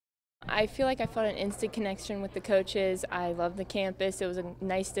I feel like I felt an instant connection with the coaches. I love the campus. It was a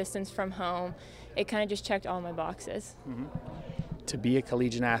nice distance from home. It kind of just checked all my boxes. To be a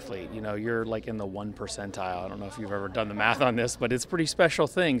collegiate athlete, you're like in the 1 percentile. I don't know if you've ever done the math on this, but it's a pretty special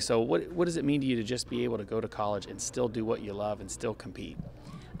thing. So what does it mean to you to just be able to go to college and still do what you love and still compete?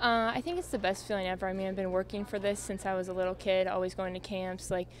 I think it's the best feeling ever. I mean, I've been working for this since I was a little kid, always going to camps,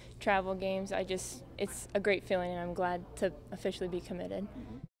 like travel games. It's a great feeling, and I'm glad to officially be committed.